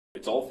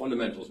It's all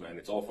fundamentals, man.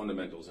 It's all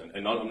fundamentals.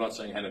 And I'm not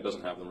saying Hannah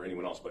doesn't have them or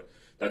anyone else, but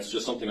that's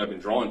just something I've been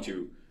drawn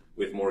to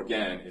with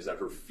Morgane, is that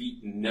her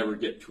feet never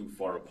get too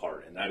far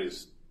apart. And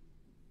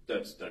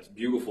that's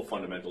beautiful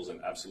fundamentals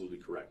and absolutely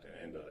correct.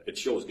 And it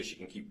shows because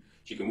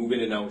she can move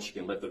in and out, she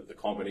can let the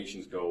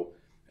combinations go.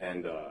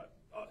 And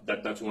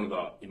that's one of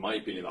the, in my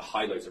opinion, the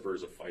highlights of her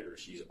as a fighter.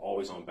 She's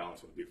always on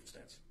balance with a beautiful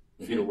stance.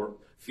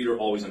 Feet are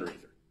always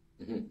underneath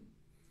her. Mm-hmm.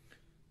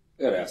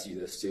 I gotta ask you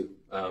this too.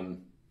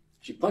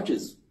 She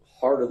punches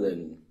harder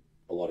than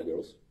a lot of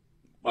girls.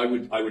 I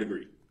would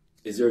agree.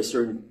 Is there a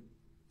certain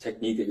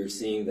technique that you're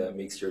seeing that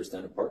makes her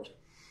stand apart?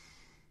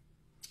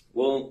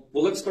 Well,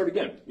 let's start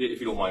again, if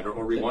you don't mind,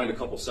 or rewind a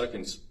couple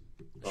seconds.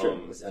 Sure,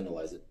 let's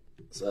analyze it.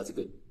 So that's a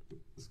good,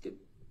 let's get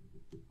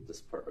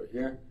this part right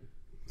here.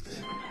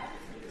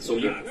 So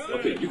you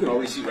can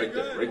already see right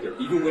there.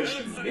 Even when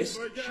she missed,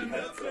 she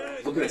had,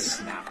 look at that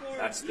snap.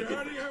 That's the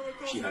difference.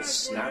 She has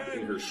snap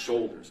in her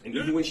shoulders. And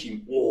even when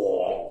she,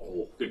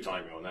 good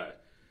timing on that.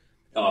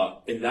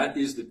 And that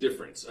is the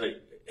difference.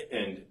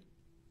 And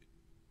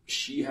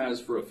she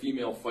has, for a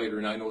female fighter,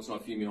 and I know it's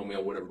not female,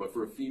 male, whatever, but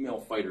for a female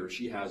fighter,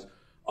 she has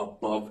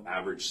above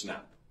average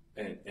snap.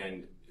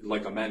 And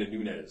like Amanda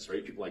Nunes,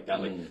 right? People like that,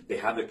 like they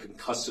have the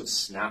concussive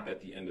snap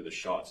at the end of the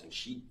shots. And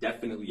she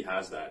definitely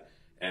has that.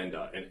 And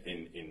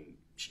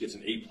she gets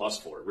an A+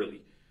 for it,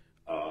 really.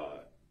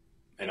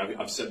 And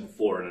I've said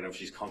before, and I know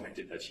she's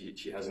commented that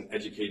she has an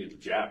educated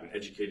jab, an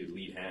educated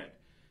lead hand,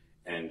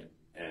 and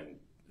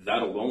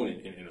that alone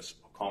in a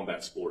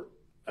combat sport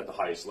at the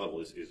highest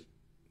level is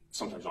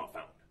sometimes not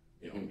found.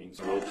 You know what I mean?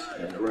 So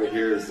and right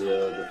here is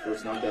the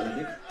first knockdown, I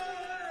think.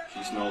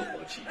 She smells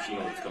blood. She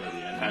knows it's coming to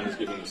the end. Hannah's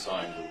giving the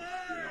signs of,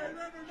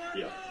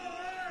 yeah,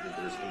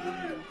 there's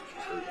injury.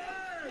 She's hurt.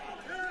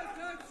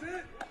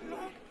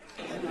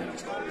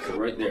 So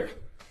right there,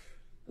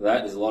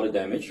 that is a lot of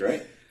damage,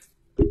 right?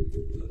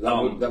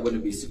 That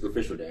wouldn't be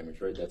superficial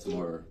damage, right? That's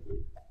more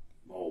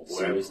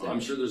serious damage. I'm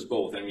sure there's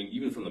both. I mean,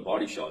 even from the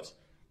body shots.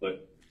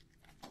 But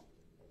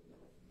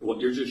what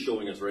you're just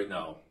showing us right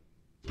now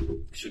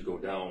should go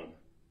down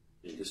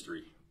in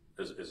history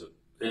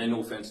and no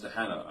offense to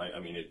Hannah. I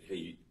mean,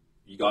 hey,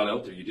 you got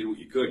out there, you did what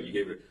you could. You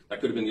gave it. That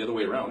could have been the other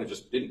way around. It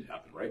just didn't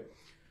happen, right?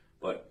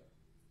 But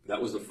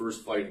that was the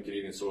first fight in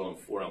Canadian soil on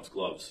 4-ounce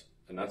gloves.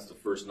 And that's the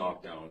first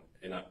knockdown,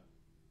 and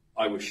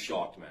I was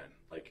shocked, man.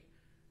 Like,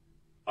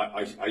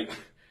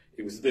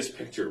 it was this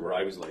picture where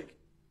I was like,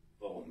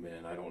 oh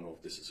man, I don't know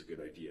if this is a good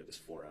idea, this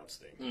 4-ounce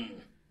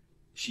thing.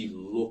 She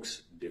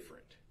looks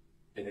different,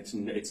 and it's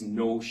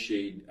no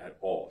shade at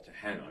all to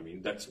Hannah. I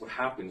mean, that's what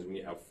happens when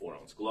you have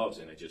 4-ounce gloves,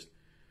 and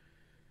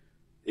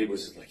it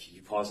was like,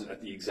 you pause it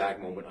at the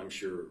exact moment. I'm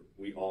sure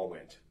we all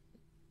went,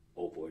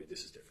 oh boy,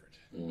 this is different.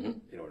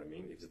 You know what I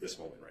mean? It's this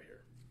moment right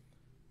here.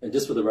 And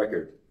just for the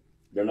record,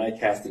 they're not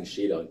casting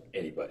shade on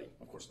anybody.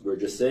 Of course not. We're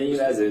just saying it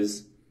as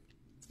is.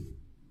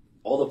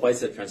 All the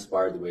fights have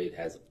transpired the way it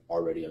has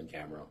already on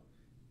camera.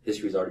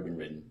 History's already been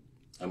written.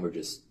 And we're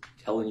just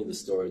telling you the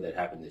story that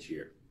happened this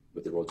year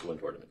with the Road to One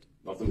tournament.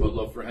 Nothing but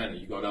love for Hannah.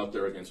 You got out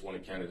there against one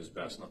of Canada's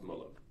best. Nothing but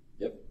love.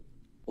 Yep.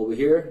 Over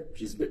here,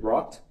 she's a bit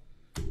rocked.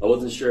 I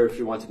wasn't sure if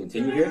she wanted to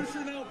continue here.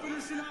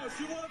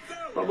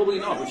 Probably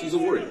not, but she's a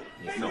warrior.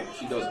 No,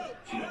 she doesn't.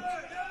 She knows.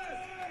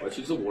 But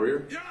she's a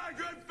warrior.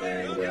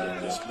 And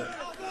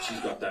she's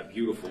got that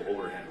beautiful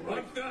overhand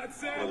right. That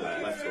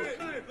left hook.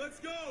 Let's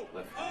go.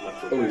 Left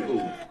hook.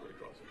 Ooh.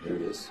 There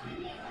it is.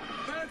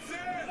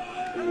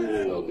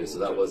 Ooh. Okay, so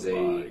that was a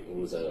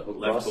hook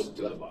left cross? hook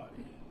to the body.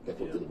 Left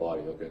hook to the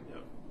body. Okay.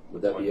 Yeah.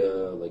 Would that be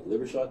a like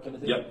liver shot kind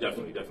of thing? Yep,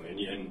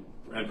 definitely.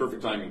 And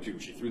perfect timing too.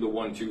 She threw the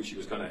 1-2. She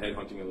was kind of head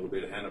hunting a little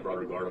bit. Hannah brought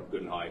her guard up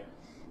good and high.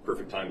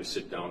 Perfect time to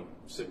sit down.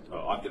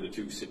 After the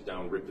 2, sit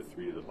down, rip the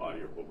 3 to the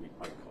body, or what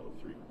I call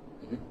it 3.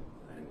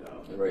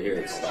 And right here,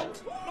 it's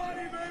stopped.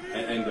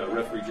 And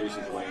referee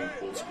Jason Delane,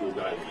 old school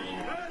guy,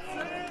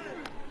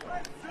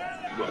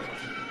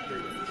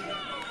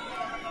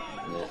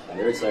 And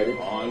they're excited.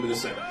 On to the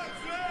 7th.